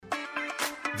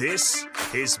This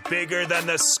is Bigger Than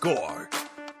the Score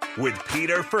with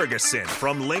Peter Ferguson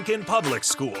from Lincoln Public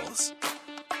Schools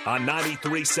on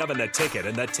 93.7 The Ticket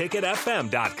and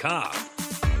theticketfm.com.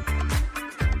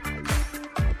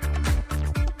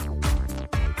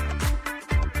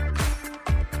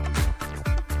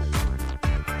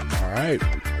 All right.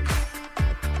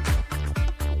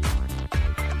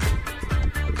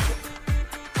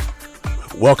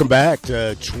 Welcome back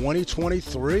to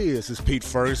 2023. This is Pete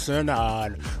Ferguson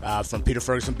from Peter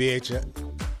Ferguson BHS.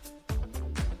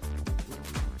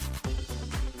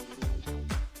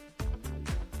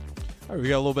 All right, we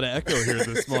got a little bit of echo here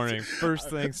this morning.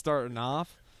 First thing starting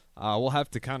off, we'll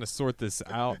have to kind of sort this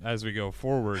out as we go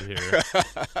forward here.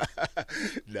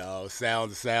 No,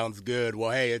 sounds good.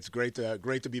 Well, hey, it's great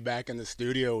to be back in the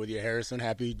studio with you, Harrison.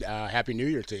 Happy New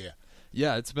Year to you.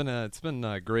 Yeah, it's been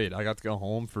great. I got to go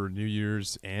home for New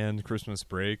Year's and Christmas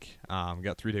break.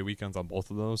 Got 3-day weekends on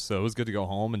both of those, so it was good to go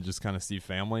home and just kind of see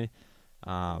family.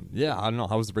 Yeah, I don't know.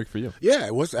 How was the break for you? Yeah,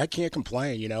 it was. I can't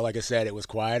complain. You know, like I said, it was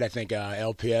quiet. I think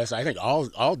LPS, I think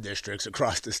all districts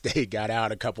across the state got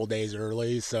out a couple days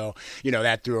early. So, you know,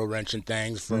 that threw a wrench in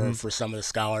things for some of the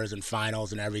scholars and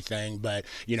finals and everything. But,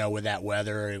 you know, with that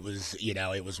weather, it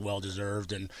was well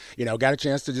deserved. And, you know, got a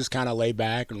chance to just kind of lay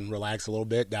back and relax a little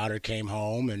bit. Daughter came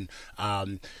home and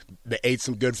they ate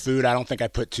some good food. I don't think I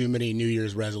put too many New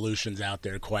Year's resolutions out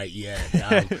there quite yet.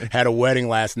 Had a wedding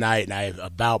last night and I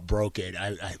about broke it.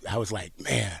 I was like,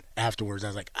 man, afterwards I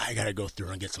was like, I got to go through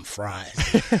and get some fries.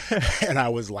 And I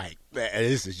was like, man,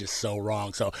 this is just so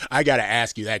wrong. So I got to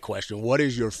ask you that question. What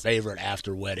is your favorite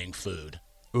after wedding food?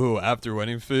 Ooh, after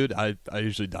wedding food, I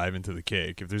usually dive into the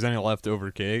cake. If there's any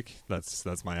leftover cake,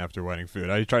 that's my after wedding food.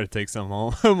 I try to take some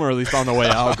home, or at least on the way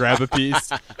out, grab a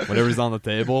piece. Whatever's on the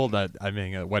table, a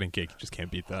wedding cake, you just can't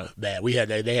beat that. Man,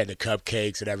 they had the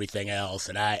cupcakes and everything else,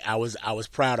 and I was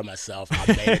proud of myself. I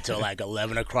made it till like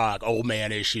 11 o'clock, old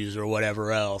man issues or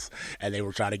whatever else, and they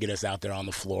were trying to get us out there on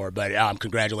the floor. But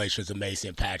congratulations to Macy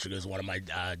and Patrick, who's one of my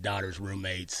daughter's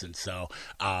roommates, and so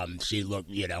she looked,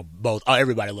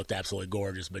 everybody looked absolutely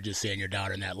gorgeous. But just seeing your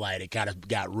daughter in that light, it kind of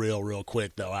got real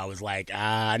quick, though. I was like,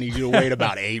 I need you to wait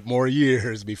about 8 more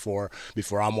years before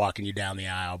I'm walking you down the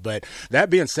aisle. But that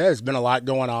being said, it's been a lot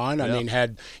going on. Yep. I mean,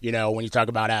 when you talk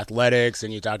about athletics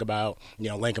and you talk about,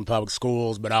 Lincoln Public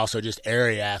Schools, but also just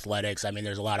area athletics, I mean,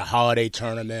 there's a lot of holiday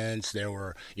tournaments. There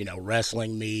were,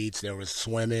 wrestling meets. There was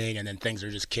swimming, and then things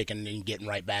are just kicking and getting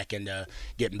back into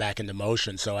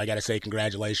motion. So I got to say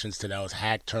congratulations to those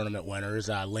hack tournament winners.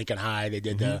 Lincoln High, they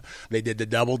did the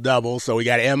double. So we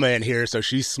got Emma in here, so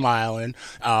she's smiling.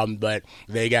 But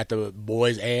they got the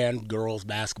boys and girls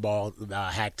basketball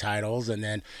hack titles, and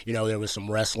then there was some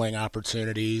wrestling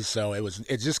opportunities. So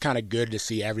it's just kind of good to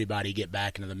see everybody get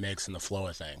back into the mix and the flow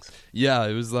of things. Yeah,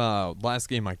 it was last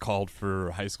game I called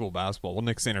for high school basketball. Well,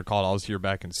 Nick Sainer called. I was here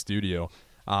back in studio.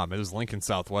 It was Lincoln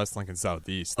Southwest, Lincoln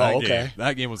Southeast.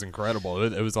 That game was incredible.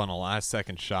 It was on a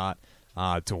last-second shot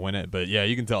to win it. But, yeah,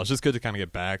 you can tell. It's just good to kind of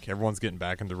get back. Everyone's getting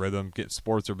back into rhythm.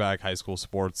 Sports are back, high school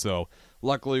sports. So,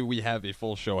 luckily, we have a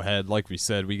full show ahead. Like we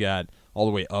said, we got all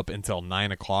the way up until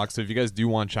 9 o'clock. So, if you guys do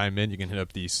want to chime in, you can hit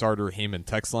up the Sartor-Heyman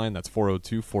text line. That's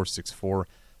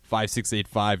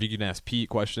 402-464-5685. You can ask Pete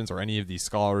questions or any of these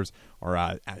scholars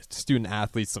or student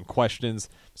athletes some questions.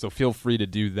 So, feel free to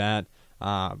do that.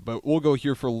 But we'll go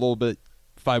here for a little bit,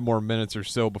 5 more minutes or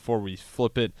so before we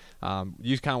flip it.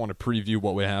 You kind of want to preview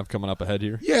what we have coming up ahead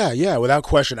here? Yeah, without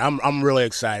question. I'm really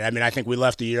excited. I mean, I think we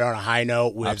left the year on a high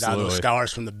note with those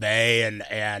scholars from the Bay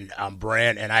and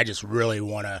Brent, and I just really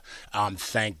want to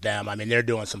thank them. I mean, they're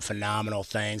doing some phenomenal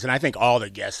things, and I think all the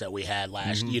guests that we had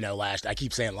last, I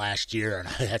keep saying last year,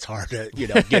 and that's hard to,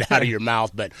 get out of your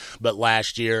mouth, but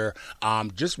last year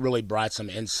just really brought some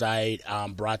insight,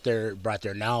 brought their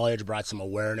knowledge, brought some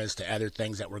awareness to other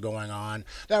things that were going on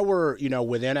that were,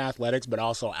 within athletics, but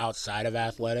also outside of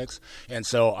athletics. And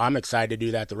so I'm excited to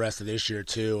do that the rest of this year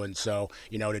too. And so,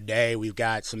 today we've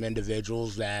got some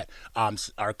individuals that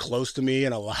are close to me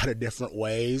in a lot of different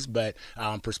ways, but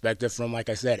perspective from, like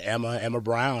I said, Emma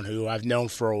Brown, who I've known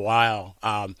for a while.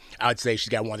 I would say she's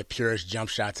got one of the purest jump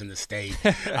shots in the state.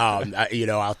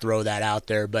 I'll throw that out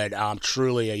there, but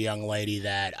truly a young lady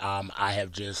that I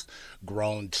have just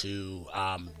grown to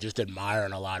just admire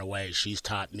in a lot of ways. She's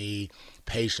taught me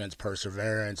patience,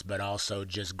 perseverance, but also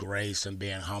just grace and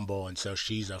being humble. And so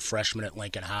she's a freshman at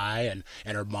Lincoln High, and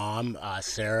her mom,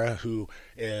 Sarah, who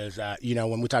is,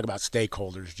 when we talk about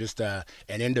stakeholders, just an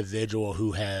individual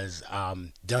who has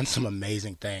done some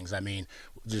amazing things. I mean,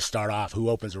 just start off, who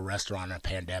opens a restaurant in a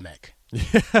pandemic?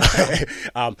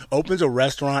 Opens a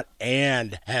restaurant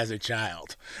and has a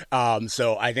child.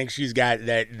 So I think she's got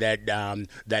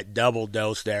that double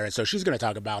dose there, and so she's going to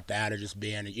talk about that, as just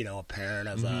being a parent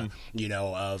of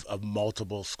of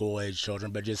multiple school age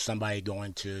children, but just somebody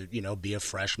going to be a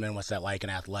freshman. What's that like in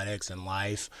athletics and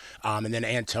life? And then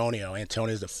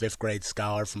Antonio's a 5th grade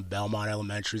scholar from Belmont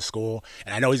Elementary School,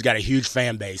 and I know he's got a huge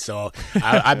fan base. So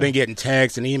I've been getting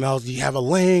texts and emails. Do you have a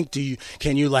link?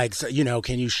 Can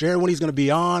you share when he's going to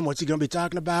be on? What's he going to be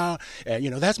talking about? And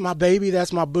that's my baby,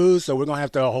 that's my boo. So we're going to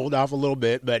have to hold off a little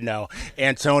bit. But no,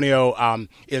 Antonio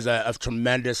is a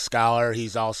tremendous scholar.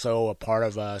 He's also a part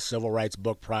of a civil rights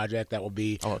book project that will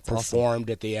be performed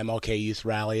at the MLK Youth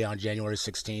Rally on January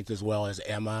 16th, as well as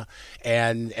Emma,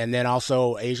 and then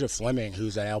also Asia Fleming,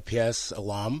 who's an LPS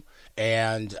alum.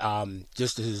 And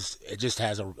just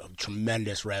has a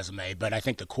tremendous resume. But I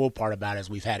think the cool part about it is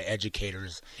we've had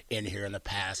educators in here in the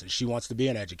past, and she wants to be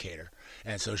an educator.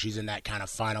 And so she's in that kind of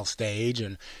final stage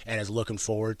and is looking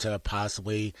forward to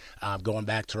possibly going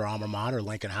back to her alma mater,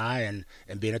 Lincoln High,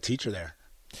 and being a teacher there.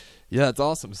 Yeah, it's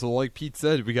awesome. So like Pete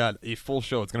said, we got a full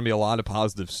show. It's going to be a lot of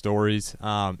positive stories,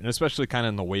 and especially kind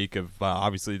of in the wake of,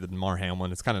 obviously, the Damar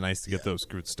Hamlin. It's kind of nice to get those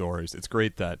good stories. It's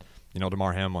great that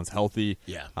Damar Hamlin's healthy.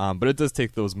 Yeah. But it does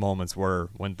take those moments where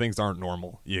when things aren't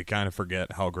normal, you kind of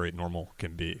forget how great normal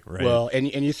can be, right? Well, and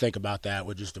you think about that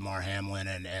with just Damar Hamlin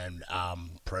and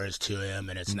prayers to him,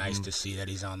 and it's nice to see that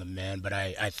he's on the mend. But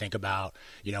I think about,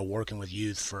 working with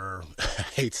youth for, I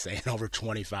hate saying, over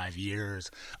 25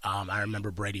 years. I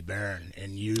remember Brady Barron,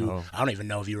 and I don't even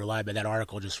know if you were alive, but that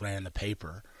article just ran in the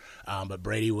paper. But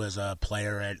Brady was a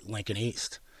player at Lincoln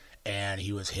East. And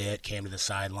he was hit, came to the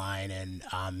sideline, and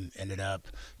ended up,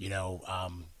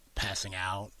 passing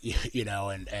out,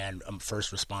 and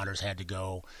first responders had to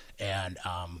go and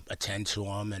attend to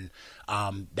him. And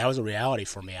that was a reality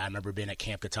for me. I remember being at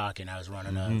Camp Catoctin, and I was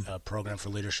running a program for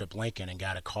Leadership Lincoln, and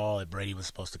got a call that Brady was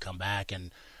supposed to come back,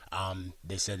 and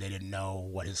they said they didn't know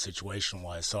what his situation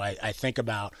was. So I think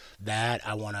about that.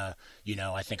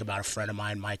 I think about a friend of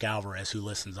mine, Mike Alvarez, who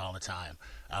listens all the time.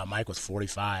 Mike was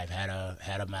 45, had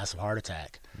a massive heart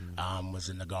attack, was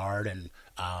in the Guard, and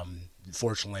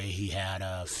fortunately he had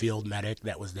a field medic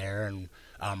that was there and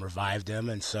revived him.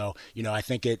 And so, I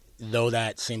think though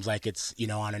that seems like it's,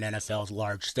 on an NFL's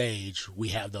large stage, we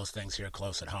have those things here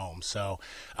close at home. So,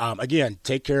 again,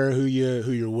 take care of who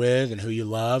you're with and who you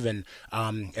love. And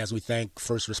as we thank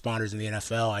first responders in the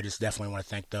NFL, I just definitely want to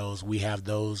thank those. We have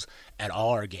those at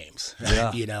all our games,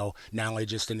 not only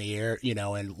just in the air,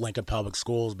 in Lincoln Public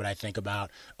Schools, but I think about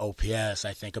OPS,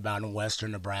 I think about in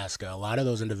Western Nebraska. A lot of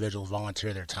those individuals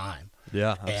volunteer their time.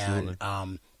 Yeah, absolutely.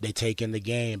 And they take in the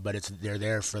game, but they're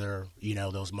there for their,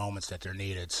 those moments that they're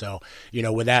needed. So,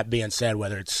 with that being said,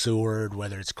 whether it's Seward,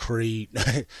 whether it's Crete,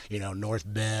 North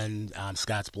Bend,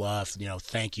 Scotts Bluff,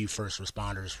 thank you first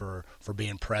responders for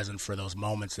being present for those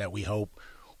moments that we hope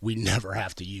we never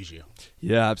have to use you.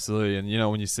 Yeah, absolutely.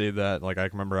 And, when you say that, like I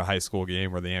remember a high school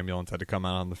game where the ambulance had to come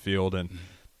out on the field, and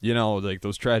like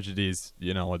those tragedies,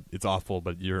 it's awful,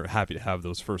 but you're happy to have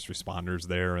those first responders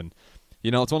there. And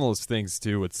it's one of those things,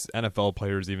 too. It's NFL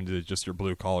players, even to just your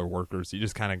blue-collar workers. You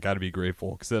just kind of got to be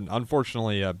grateful. Because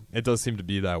unfortunately, it does seem to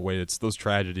be that way. It's those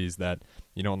tragedies that,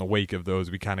 in the wake of those,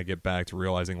 we kind of get back to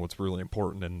realizing what's really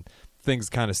important. And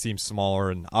things kind of seem smaller.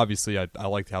 And obviously, I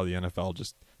liked how the NFL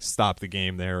just stopped the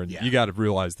game there. And you got to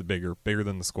realize the bigger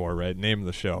than the score, right? Name of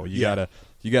the show. You got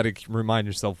to remind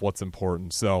yourself what's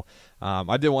important. So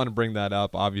I did want to bring that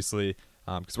up, obviously.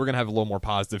 Because we're going to have a little more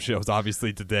positive shows,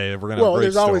 obviously, today. We're going to have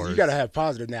great stories. You got to have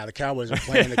positive now. The Cowboys are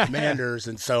playing the Commanders,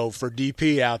 and so for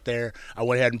DP out there, I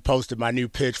went ahead and posted my new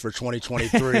pitch for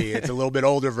 2023. It's a little bit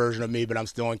older version of me, but I'm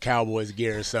still in Cowboys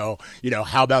gear. So,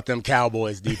 how about them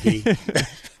Cowboys, DP?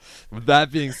 With that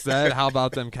being said, how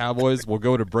about them Cowboys? We'll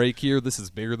go to break here. This is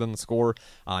Bigger Than the Score,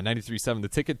 93.7 The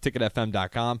Ticket,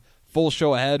 ticketfm.com. Full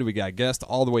show ahead. We got guests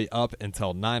all the way up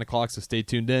until 9 o'clock, so stay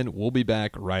tuned in. We'll be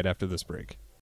back right after this break.